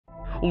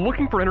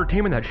Looking for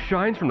entertainment that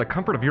shines from the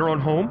comfort of your own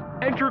home?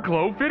 Enter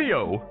Glow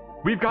Video.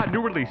 We've got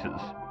new releases,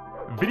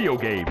 video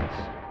games,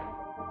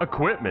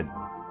 equipment,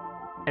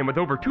 and with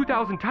over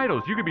 2,000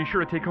 titles, you can be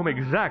sure to take home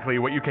exactly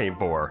what you came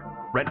for.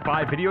 Rent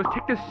 5 videos,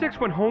 take the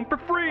 6th one home for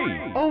free.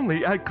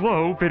 Only at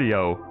Glow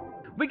Video.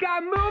 We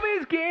got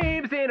movies,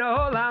 games, and a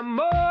whole lot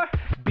more.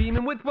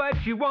 Beaming with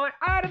what you want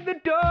out of the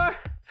door.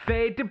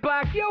 Fade to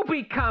black, you'll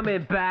be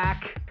coming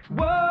back.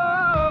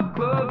 Whoa,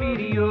 Glow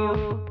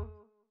Video.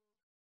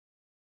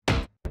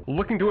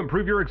 Looking to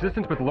improve your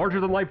existence with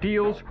larger-than-life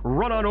deals?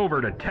 Run on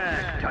over to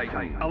Tech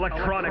Titan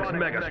Electronics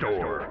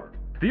Megastore.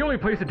 The only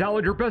place to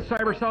download your best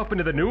cyber self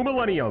into the new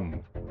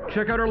millennium.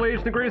 Check out our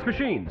latest and greatest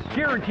machines,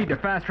 guaranteed to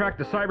fast-track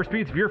the cyber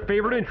speeds of your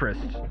favorite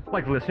interests,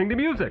 like listening to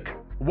music,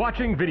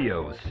 watching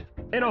videos,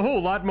 and a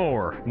whole lot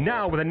more.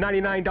 Now with a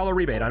 $99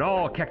 rebate on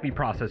all Kechme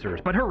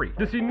processors. But hurry,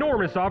 this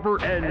enormous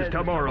offer ends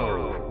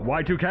tomorrow.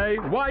 Why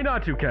 2K? Why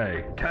not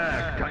 2K?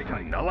 Tech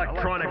Titan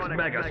Electronics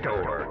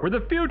Megastore, where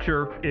the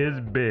future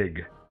is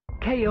big.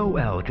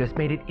 KOL just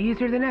made it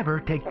easier than ever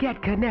to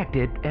get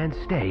connected and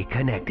stay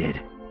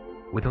connected.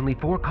 With only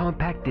 4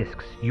 compact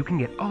discs, you can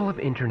get all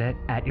of internet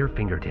at your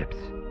fingertips.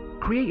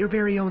 Create your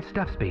very own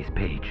Stuff Space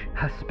page,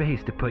 a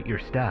space to put your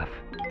stuff.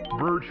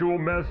 Virtual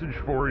message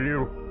for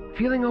you.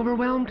 Feeling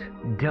overwhelmed?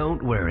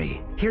 Don't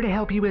worry. Here to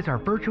help you is our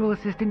virtual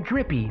assistant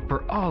Drippy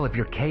for all of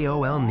your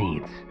KOL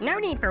needs. No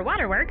need for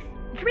waterworks.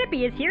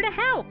 Drippy is here to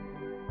help.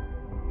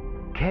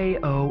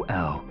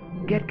 KOL.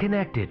 Get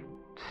connected.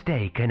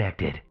 Stay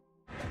connected.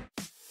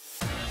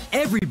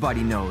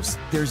 Everybody knows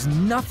there's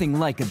nothing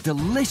like a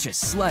delicious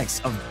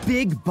slice of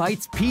Big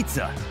Bytes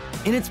pizza.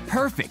 And it's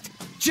perfect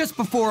just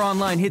before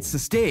On-lyne hits the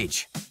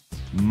stage.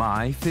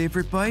 My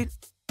favorite bite?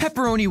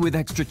 Pepperoni with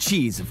extra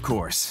cheese, of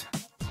course.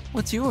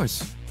 What's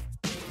yours?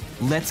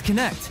 Let's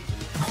connect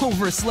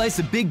over a slice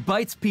of Big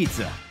Bytes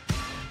pizza.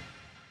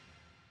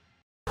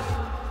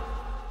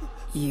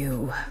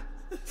 You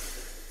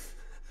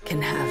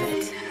can have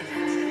it.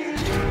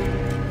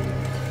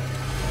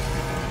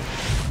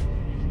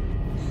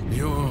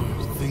 You're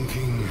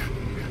thinking,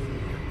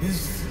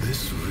 is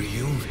this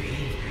real?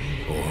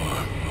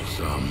 Or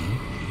some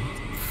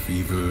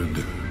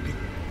fevered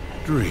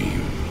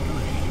dream?